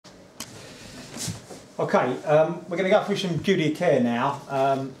Okay, we're going to go through some duty of care now.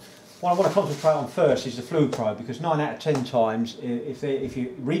 What I want to concentrate on first is the Flue probe, because 9 out of 10 times, if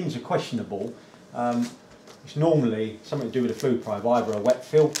your readings are questionable, it's normally something to do with the Flue probe, either a wet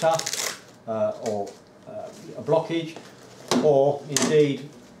filter or a blockage, or indeed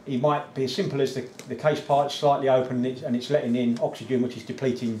it might be as simple as the case pipe's slightly open and it's letting in oxygen, which is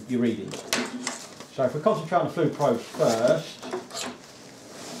depleting your readings. So if we concentrate on the Flue probe first,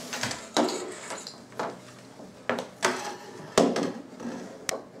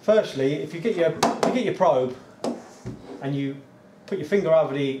 firstly, if you get your probe and you put your finger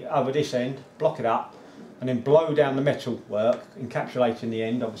over this end, block it up, and then blow down the metal work, encapsulating the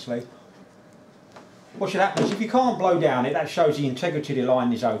end, obviously. What should happen is, if you can't blow down it, that shows the integrity of the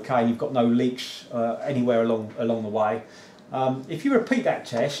line is okay and you've got no leaks anywhere along the way. If you repeat that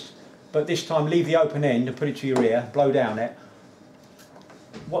test, but this time leave the open end and put it to your ear, blow down it,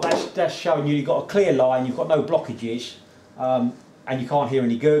 what that's showing you've got a clear line, you've got no blockages, and you can't hear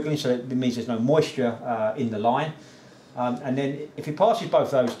any gurgling, so it means there's no moisture in the line. And then if it passes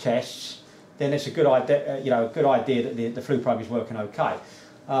both those tests, then it's a good idea, that the Flue probe is working okay.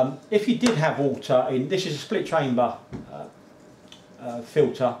 If you did have water in, this is a split chamber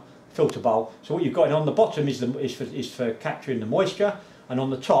filter bowl. So what you've got on the bottom is for capturing the moisture, and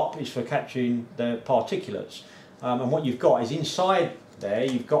on the top is for capturing the particulates. And what you've got is inside there,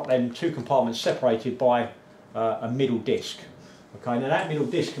 you've got them two compartments separated by a middle disc. Okay, now that middle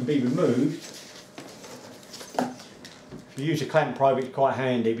disc can be removed. If you use a clamp probe, it's quite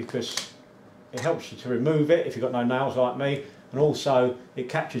handy because it helps you to remove it if you've got no nails like me, and also it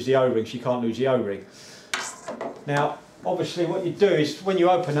captures the O-ring, so you can't lose the O-ring. Now, obviously what you do is, when you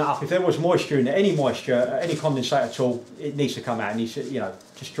open that up, if there was moisture in there, any moisture, any condensate at all, it needs to come out, and you should,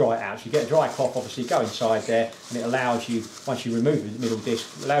 just dry it out. So you get a dry cloth, obviously, go inside there, and it allows you, once you remove the middle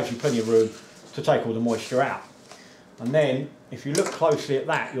disc, it allows you plenty of room to take all the moisture out. And then, if you look closely at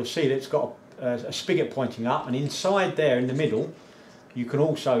that, you'll see that it's got a spigot pointing up, and inside there in the middle you can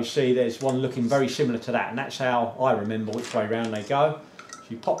also see there's one looking very similar to that, and that's how I remember which way round they go. So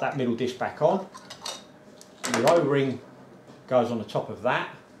you pop that middle disc back on, your O-ring goes on the top of that,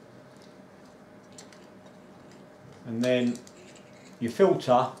 and then your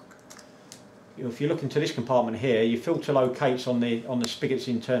filter, if you look into this compartment here, your filter locates on the spigots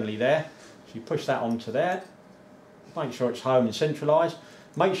internally there, so you push that onto there. Make sure it's home and centralised.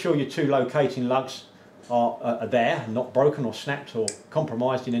 Make sure your two locating lugs are there, not broken or snapped or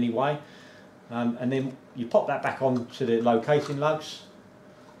compromised in any way. And then you pop that back on to the locating lugs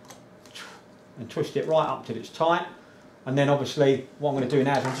and twist it right up till it's tight. And then obviously what I'm going to do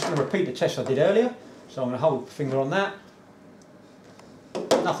now is I'm just going to repeat the test I did earlier. So I'm going to hold the finger on that.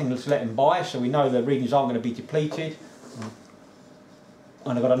 Nothing that's letting by, so we know the readings aren't going to be depleted.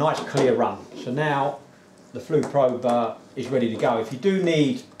 And I've got a nice clear run. So now the Flue probe is ready to go. If you do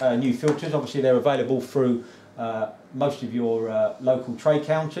need new filters, obviously they're available through most of your local trade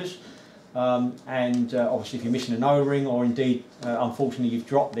counters, and obviously if you're missing an O-ring, or indeed unfortunately you've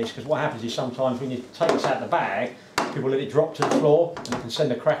dropped this, because what happens is sometimes when you take this out of the bag, people let it drop to the floor and it can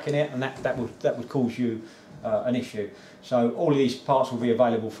send a crack in it, and that would cause you an issue. So all of these parts will be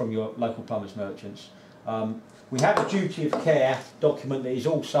available from your local plumbers merchants. We have a duty of care document that is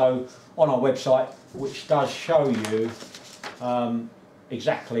also on our website, which does show you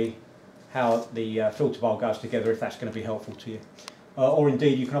exactly how the filter bowl goes together, if that's going to be helpful to you. Or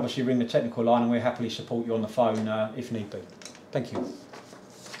indeed, you can obviously ring the technical line and we'll happily support you on the phone if need be. Thank you.